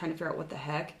like trying to figure out what the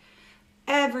heck.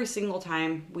 Every single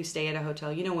time we stay at a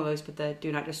hotel, we always put the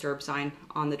do not disturb sign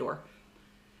on the door.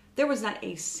 There was not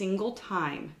a single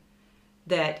time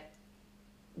that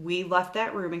we left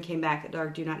that room and came back that our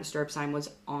do not disturb sign was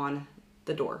on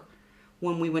the door.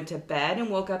 When we went to bed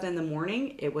and woke up in the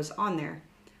morning, it was on there.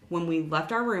 When we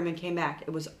left our room and came back,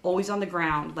 it was always on the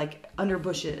ground, like under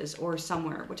bushes or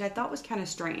somewhere, which I thought was kind of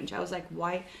strange. I was like,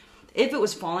 why? If it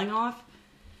was falling off,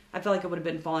 I felt like it would have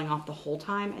been falling off the whole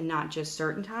time and not just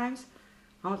certain times.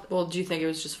 Well, do you think it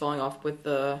was just falling off with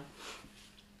the,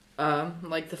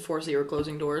 like the force that you were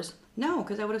closing doors? No,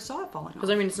 because I would have saw it falling off.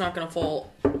 Because, it's not going to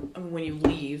fall when you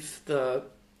leave the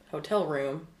hotel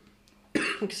room.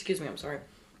 Excuse me, I'm sorry.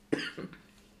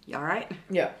 You alright?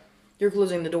 Yeah. You're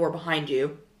closing the door behind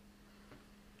you.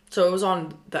 So it was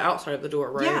on the outside of the door,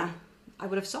 right? Yeah. I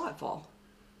would have saw it fall.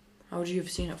 How would you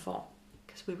have seen it fall?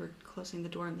 Because we were closing the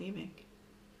door and leaving.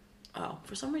 Oh,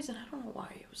 for some reason, I don't know why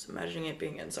I was imagining it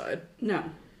being inside. No.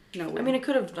 It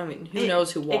could have, who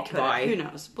knows who walked by? Who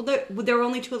knows? Well, there were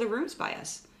only two other rooms by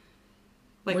us.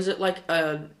 Like, was it like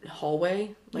a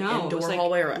hallway? Like no, indoor it was like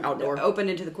hallway or outdoor? Open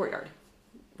into the courtyard.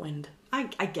 Wind.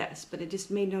 I guess, but it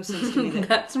just made no sense to me.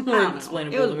 That's more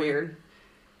explainable. It was weird.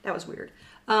 That was weird.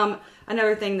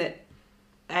 Another thing that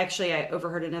actually I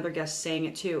overheard another guest saying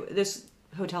it too. This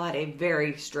hotel had a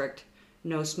very strict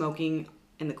no smoking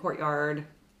in the courtyard,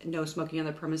 no smoking on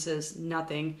the premises,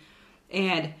 nothing.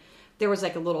 And there was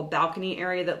like a little balcony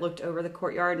area that looked over the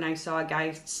courtyard, and I saw a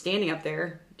guy standing up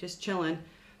there just chilling.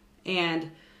 And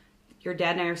your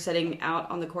dad and I are sitting out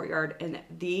on the courtyard, and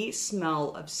the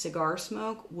smell of cigar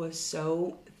smoke was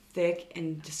so thick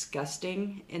and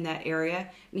disgusting in that area.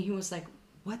 And he was like,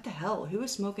 what the hell? Who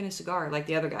is smoking a cigar? Like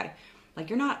the other guy.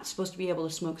 Like, you're not supposed to be able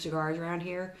to smoke cigars around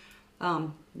here.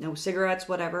 No cigarettes,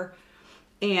 whatever.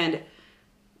 And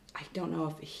I don't know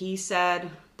if he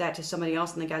said that to somebody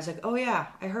else, and the guy's like, oh yeah,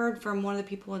 I heard from one of the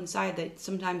people inside that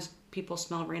sometimes people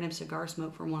smell random cigar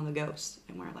smoke from one of the ghosts.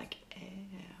 And we're like,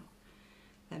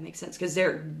 that makes sense, because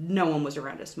no one was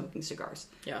around us smoking cigars.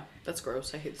 Yeah, that's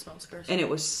gross. I hate the smell of cigars. And it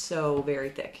was so very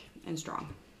thick and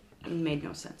strong. It made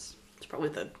no sense. It's probably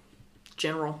the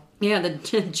general. Yeah,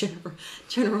 the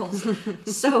general's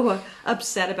so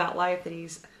upset about life that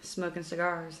he's smoking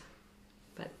cigars.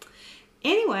 But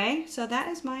anyway, so that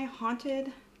is my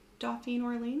haunted Dauphine,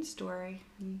 Orleans story.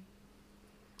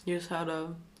 You just had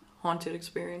a haunted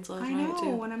experience last night, too.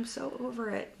 I know, and I'm so over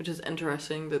it. Which is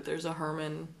interesting that there's a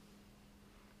Herman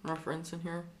reference in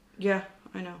here. Yeah,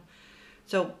 I know.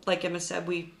 So, like Emma said,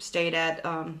 we stayed at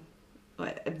a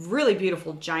really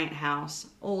beautiful giant house,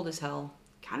 old as hell,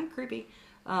 kind of creepy.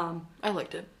 I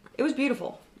liked it. It was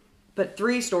beautiful, but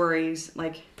 3 stories,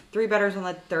 like 3 bedrooms on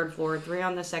the 3rd floor, 3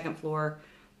 on the 2nd floor,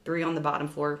 3 on the bottom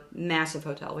floor. Massive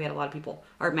hotel. We had a lot of people.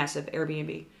 Or massive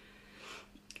Airbnb.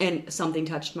 And something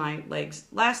touched my legs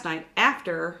last night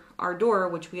after our door,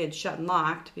 which we had shut and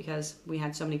locked because we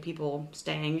had so many people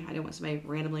staying. I didn't want somebody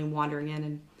randomly wandering in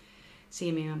and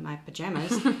seeing me in my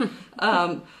pajamas.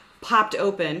 Popped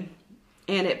open,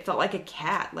 and it felt like a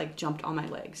cat like jumped on my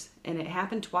legs. And it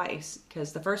happened twice,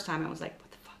 because the first time I was like,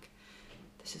 what the fuck?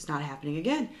 This is not happening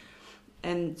again.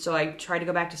 And so I tried to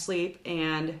go back to sleep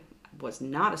and was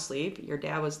not asleep. Your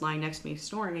dad was lying next to me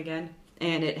snoring again.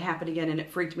 And it happened again, and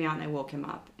it freaked me out, and I woke him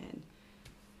up. And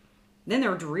then there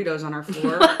were Doritos on our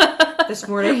floor this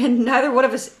morning, and neither one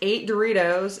of us ate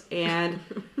Doritos. And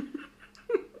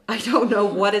I don't know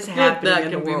what is happening that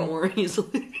in can the be world. more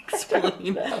easily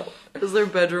explained. Because their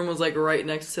bedroom was like right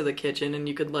next to the kitchen, and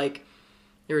you could like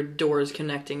there were doors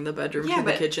connecting the bedroom to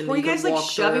the kitchen. Were you guys like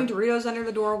shoving through. Doritos under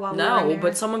the door while we were in No, there?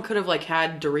 but someone could have like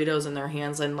had Doritos in their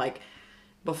hands and like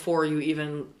before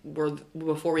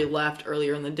we left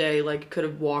earlier in the day, like could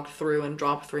have walked through and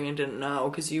dropped 3 and didn't know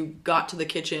because you got to the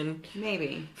kitchen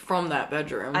maybe from that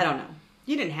bedroom. I don't know.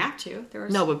 You didn't have to. There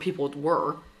was no, but people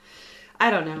were. I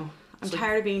don't know. I'm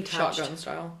tired of being touched. Shotgun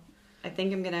style. I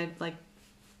think I'm gonna like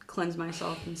cleanse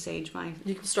myself and sage my.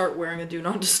 You can start wearing a do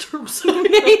not disturb sign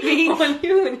Maybe on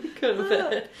you and you go to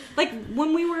bed. Like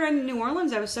when we were in New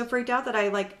Orleans, I was so freaked out that I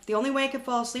like the only way I could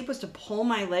fall asleep was to pull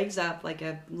my legs up like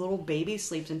a little baby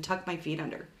sleeps and tuck my feet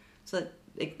under so that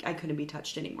I couldn't be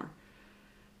touched anymore.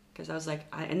 Because I was like,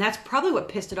 and that's probably what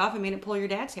pissed it off and made it pull your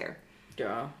dad's hair.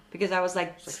 Yeah. Because I was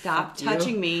like, stop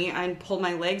touching me. I pulled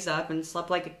my legs up and slept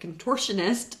like a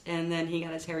contortionist, and then he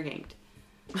got his hair yanked.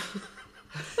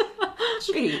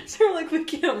 Jeez. They're like, we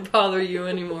can't bother you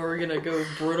anymore. We're gonna go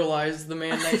brutalize the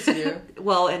man next to you.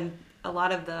 Well, and a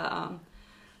lot of the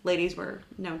ladies were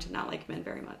known to not like men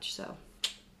very much, so.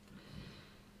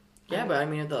 Yeah, but I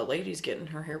mean, the lady's getting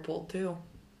her hair pulled too.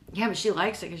 Yeah, but she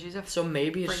likes it because she's a So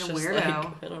maybe it's freaking just weirdo.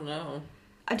 like, I don't know.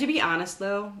 To be honest,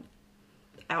 though,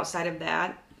 outside of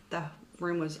that, the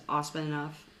room was awesome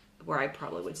enough where I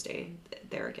probably would stay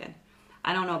there again.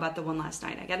 I don't know about the one last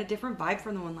night. I got a different vibe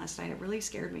from the one last night. It really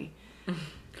scared me.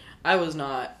 I was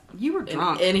not. You were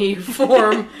drunk. In any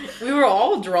form. We were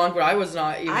all drunk, but I was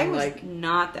not even I was like...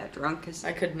 not that drunk because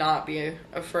I could not be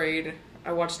afraid.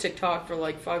 I watched TikTok for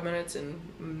like 5 minutes and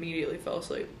immediately fell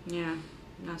asleep. Yeah,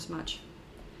 not so much.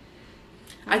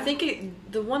 I think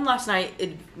the one last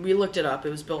night, we looked it up. It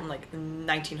was built in like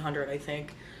 1900, I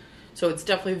think. So it's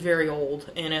definitely very old,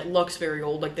 and it looks very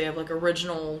old. Like they have like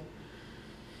original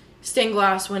stained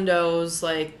glass windows.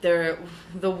 Like the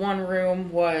one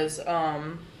room was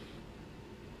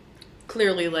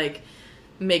clearly like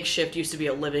makeshift. Used to be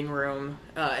a living room.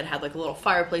 It had like a little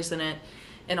fireplace in it,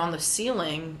 and on the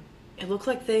ceiling, it looked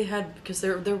like they had, because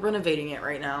they're renovating it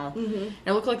right now. Mm-hmm. And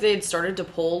it looked like they had started to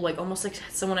pull, like almost like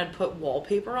someone had put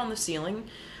wallpaper on the ceiling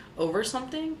over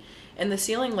something. And the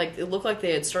ceiling, like, it looked like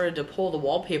they had started to pull the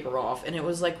wallpaper off, and it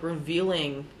was like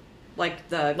revealing like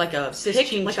a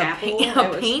Sistine Chapel.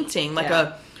 Painting, like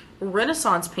a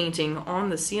Renaissance painting on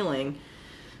the ceiling.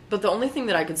 But the only thing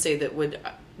that I could say that would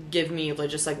give me like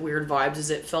just like weird vibes is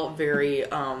it felt very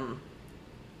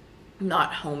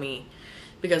not homey,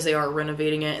 because they are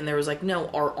renovating it, and there was like no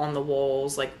art on the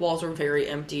walls. Like walls were very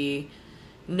empty.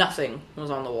 Nothing was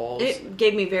on the walls. It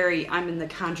gave me very I'm in the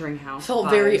Conjuring house. Felt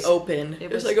vibes. very open. It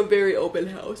was like a very open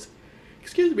house.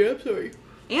 Excuse me, I'm sorry.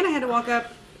 And I had to walk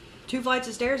up 2 flights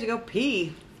of stairs to go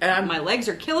pee. And my legs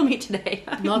are killing me today.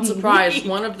 I'm not surprised.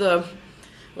 One of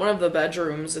the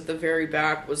bedrooms at the very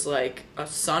back was like a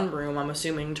sunroom, I'm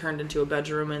assuming, turned into a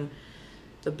bedroom, and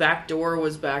the back door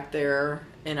was back there,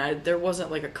 and there wasn't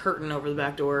like a curtain over the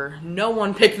back door. No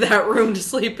one picked that room to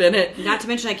sleep in it. Not to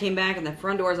mention I came back and the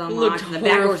front door's unlocked Looked and the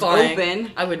back door's horrifying.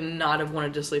 open. I would not have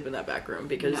wanted to sleep in that back room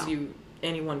because No.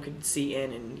 anyone could see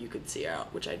in and you could see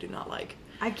out, which I do not like.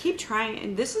 I keep trying,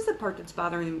 and this is the part that's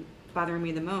bothering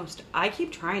me the most. I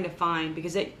keep trying to find,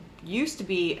 because it used to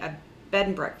be a bed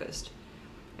and breakfast,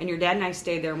 and your dad and I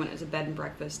stayed there when it was a bed and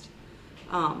breakfast.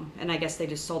 And I guess they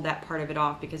just sold that part of it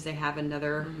off because they have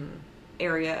another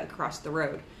area across the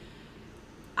road.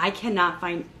 I cannot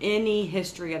find any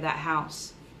history of that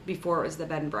house before it was the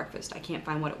bed and breakfast. I can't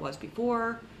find what it was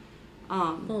before.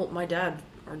 Well, my dad,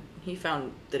 he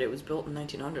found that it was built in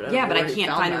 1900. Yeah, but I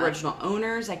can't find that. original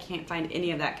owners. I can't find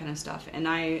any of that kind of stuff. And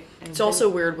It's also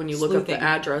weird when you look up the sleuthing.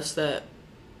 address that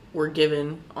we're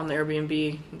given on the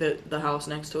Airbnb, that the house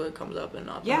next to it comes up and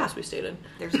not the house we stayed in.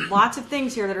 There's lots of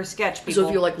things here that are sketch, people. So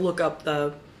if you like look up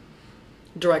the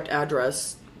direct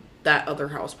address, that other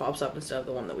house pops up instead of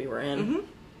the one that we were in. Mm-hmm.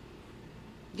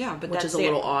 Yeah, but which that's is a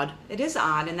little odd. It is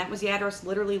odd, and that was the address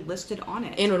literally listed on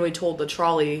it. And when we told the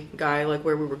trolley guy like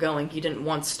where we were going, he didn't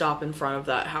once stop in front of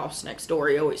that house next door.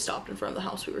 He always stopped in front of the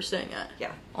house we were staying at.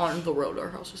 Yeah. On the road our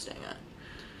house was staying at.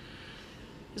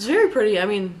 It's very pretty. I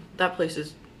mean, that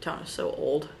town is so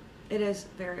old. It is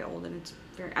very old, and it's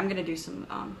very... I'm going to do some...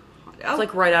 it's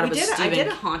like right out of I did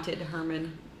a Haunted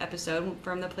Herman episode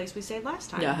from the place we stayed last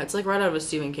time. Yeah, it's like right out of a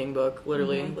Stephen King book.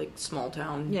 Literally, like small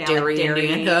town. Yeah, Derry, like Derry.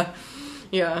 Indiana.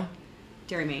 Yeah.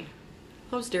 Derry, Maine.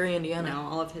 That was Derry, Indiana. No,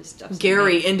 all of his stuff.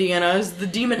 Gary, Indiana is the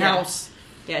demon house.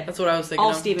 Yeah. That's what I was thinking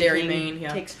all of. Stephen Derry, King Maine.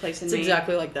 Yeah. takes place in It's Maine.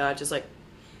 exactly like that. Just like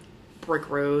brick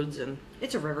roads and...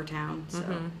 It's a river town, so...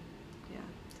 Yeah.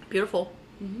 Beautiful.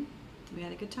 Mm-hmm. We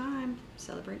had a good time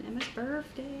celebrating Emma's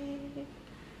birthday.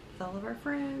 with all of our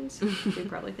friends. They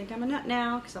probably think I'm a nut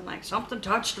now because I'm like, something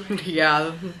touched me.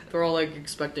 Yeah, they're all like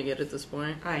expecting it at this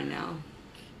point. I know.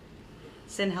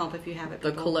 Send help if you have it.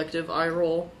 The people. collective eye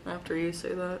roll after you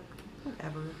say that.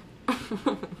 Whatever.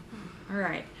 All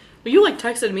right. Well, you like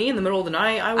texted me in the middle of the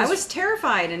night. I was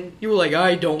terrified, and you were like,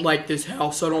 I don't like this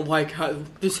house. I don't like how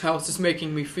this house is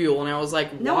making me feel. And I was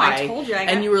like, why? No, I told you.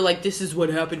 And you were like, this is what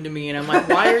happened to me. And I'm like,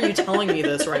 why are you telling me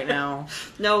this right now?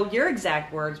 No, your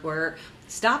exact words were,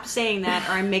 stop saying that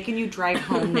or I'm making you drive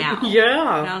home now.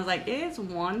 Yeah. And I was like, it's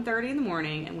 1:30 in the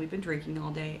morning and we've been drinking all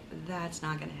day. That's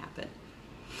not going to happen.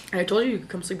 I told you could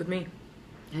come sleep with me.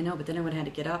 I know, but then I would have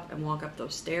had to get up and walk up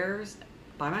those stairs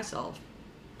by myself.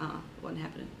 It wasn't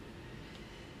happening.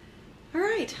 All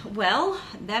right. Well,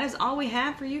 that is all we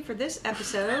have for you for this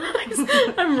episode.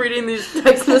 I'm reading these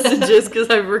text messages because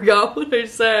I forgot what I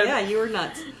said. Yeah, you were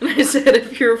nuts. And I said,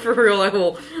 if you're for real, I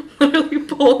will literally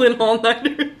pull an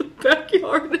all-nighter in the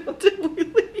backyard until we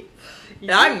leave.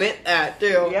 Yeah, I meant that,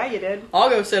 too. Yeah, you did. I'll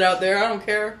go sit out there. I don't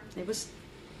care. It was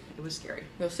scary.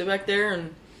 Go sit back there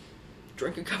and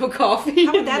drink a cup of coffee.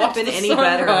 How would that have been any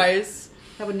better? Sunrise.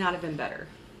 That would not have been better.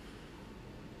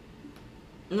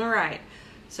 All right.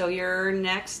 So you're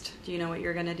next. Do you know what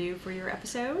you're going to do for your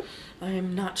episode? I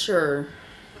am not sure.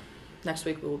 Next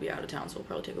week we will be out of town, so we'll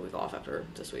probably take a week off after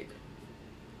this week.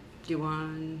 Do you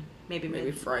want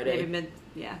maybe Friday? Maybe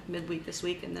midweek this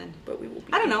week, and then. But we will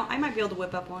be. I don't know. I might be able to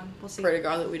whip up one. We'll see. Pray to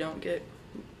God that we don't get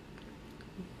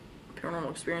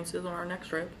paranormal experiences on our next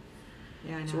trip.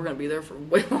 Yeah, I know. So we're going to be there for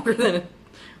way longer than a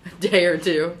day or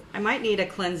two. I might need a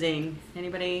cleansing.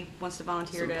 Anybody wants to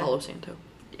volunteer to? Palo Santo.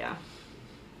 Yeah.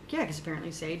 Yeah, because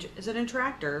apparently Sage is an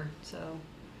attractor, so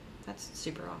that's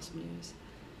super awesome news.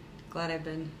 Glad I've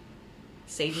been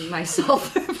saging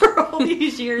myself for all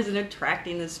these years and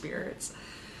attracting the spirits.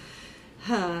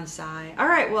 Sigh. All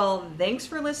right, well, thanks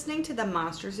for listening to the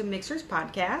Monsters and Mixers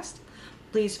podcast.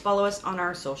 Please follow us on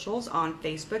our socials on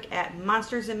Facebook at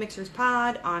Monsters and Mixers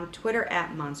Pod, on Twitter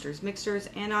at Monsters Mixers,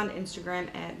 and on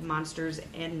Instagram at Monsters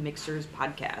and Mixers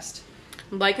Podcast.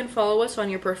 Like and follow us on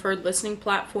your preferred listening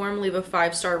platform, leave a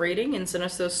 5-star rating, and send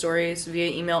us those stories via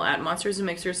email at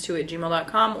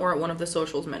monstersandmixers2@gmail.com or at one of the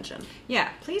socials mentioned. Yeah,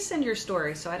 please send your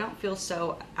stories so I don't feel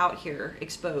so out here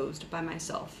exposed by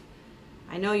myself.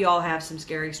 I know you all have some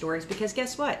scary stories because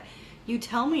guess what? You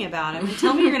tell me about them and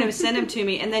tell me you're going to send them to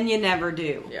me and then you never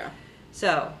do. Yeah.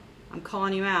 So, I'm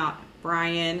calling you out.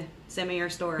 Brian, send me your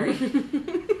story.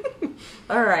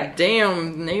 All right.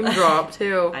 Damn, name drop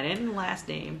too. I didn't last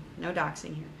name. No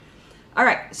doxing here. All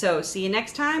right. So see you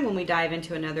next time when we dive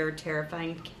into another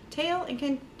terrifying tale and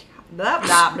can blah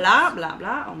blah blah blah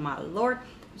blah. Oh my Lord.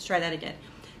 Let's try that again.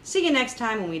 See you next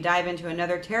time when we dive into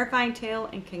another terrifying tale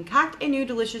and concoct a new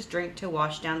delicious drink to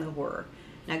wash down the horror.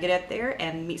 Now get out there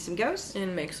and meet some ghosts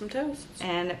And make some toast.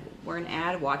 And we're gonna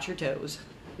add watch your toes.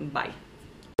 Bye.